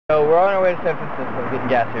So we're on our way to San Francisco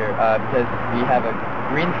getting gas here because we have a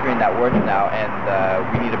green screen that works now, and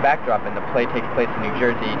we need a backdrop, and the play takes place in New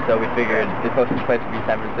Jersey, so we figured the closest place would be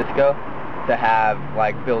San Francisco to have,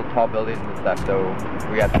 like, build tall buildings and stuff, so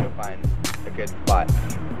we have to go find a good spot.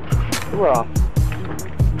 We're off.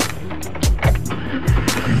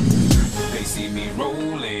 They see me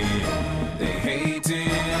rolling, they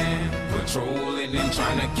hating, patrolling and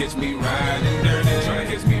trying to catch me riding dirty, trying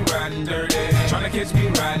to catch me riding dirty, trying to catch me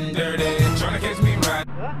riding dirty, trying to catch me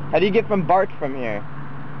riding. How do you get from BART from here?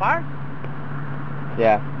 BART?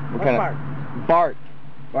 Yeah. What kind of BART?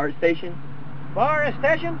 BART station? BART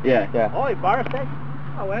station? Yeah, yeah. Oh, BART station?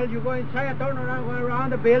 Oh, well, you go inside, turn around, go around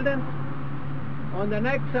the building. On the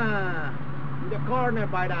next, in the corner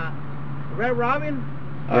by the Red Robin,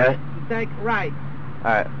 Okay. you take right.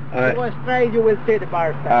 Alright. You go straight, you will see the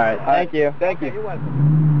BART station. Alright, thank you. Thank you. You're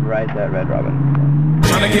welcome. Right at Red Robin.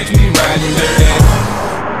 Trying to catch me riding dirty.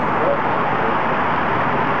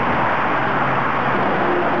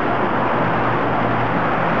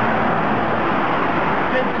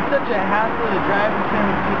 Such a hassle to drive to San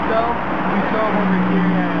Francisco. We drove over here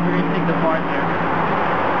and we're gonna take the BART there.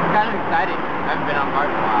 It's kind of exciting. I haven't been on BART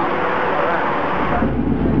in a while.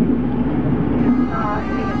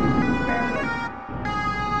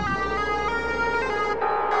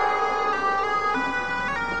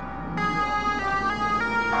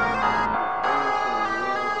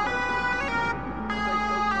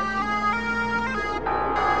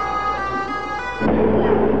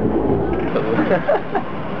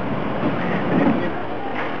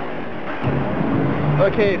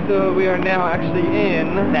 Okay, so we are now actually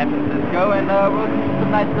in San Francisco, and we'll see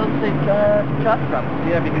some nice buildings to take shots from.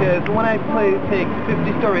 Yeah, because the one I play takes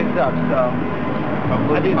 50 stories up, so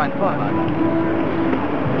hopefully find fun.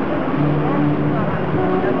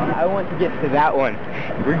 I want to get to that one.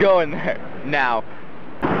 We're going there now.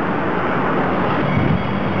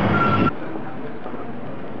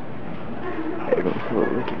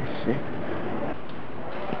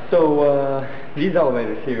 So, these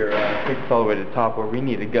elevators here take us all the way to the top where we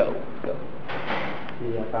need to go. So,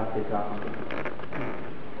 see how fast they drop.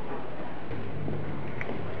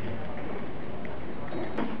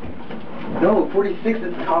 No, 46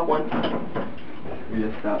 is the top one. We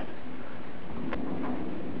just stopped.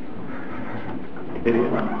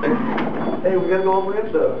 Idiot. Hey, we gotta go all the way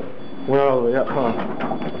up though. We're all the way up, huh?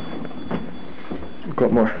 Go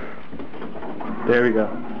up more. There we go.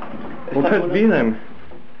 We'll press B then.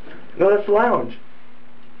 No, that's the lounge.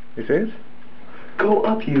 You serious? Go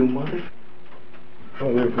up, you mother.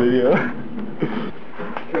 Oh, there's video.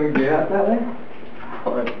 Can we get out that way?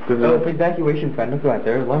 Oh, it's evacuation fan. Look right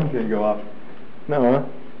there. Alarm's gonna go off. No.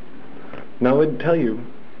 No, it'd tell you.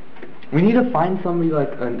 We need to find somebody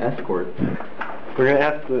like an escort. We're gonna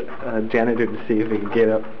ask the janitor to see if we can get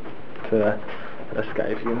up to the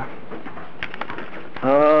sky view.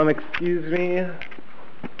 Excuse me.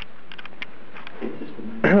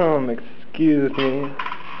 Excuse me.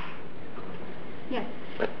 Yes.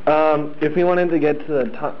 If we wanted to get to the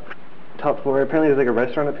top floor, apparently there's like a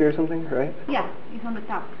restaurant up here or something, right? Yeah, it's on the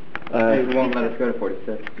top. They won't let us go to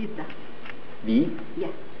 46. Pizza. V?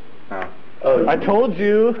 Yes. Oh. I told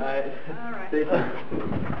you. Alright.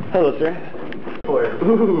 Hello, sir.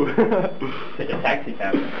 Ooh. Take a taxi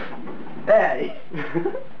cab. Hey. You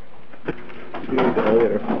need the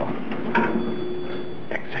elevator fall.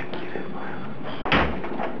 Executive.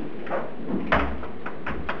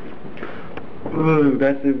 Ooh,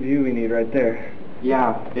 that's the view we need right there.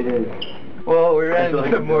 Yeah, it is. Well, we ran into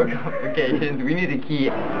some more complications. We need a key.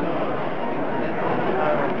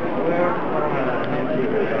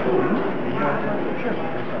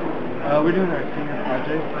 We're doing our senior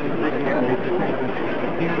project.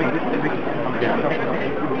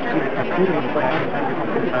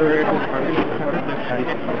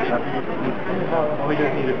 All we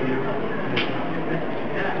just need a view.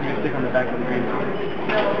 You stick on the back of the green.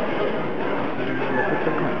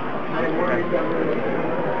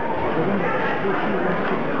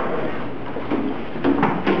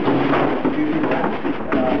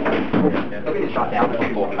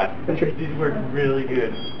 These work really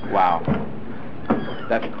good. Wow.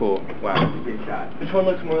 That's cool. Wow. Good shot. This one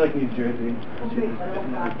looks more like New Jersey.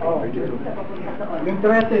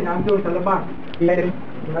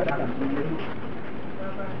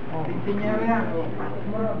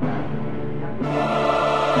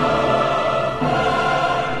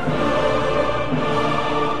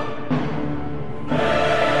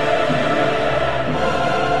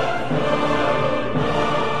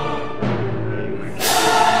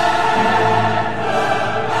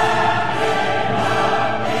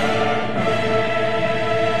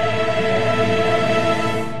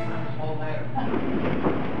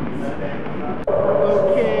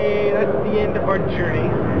 short journey.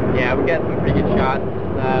 Yeah, we got some pretty good shots.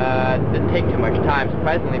 Didn't take too much time.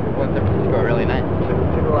 Surprisingly, people in San Francisco are really nice.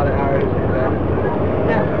 Took a lot of hours.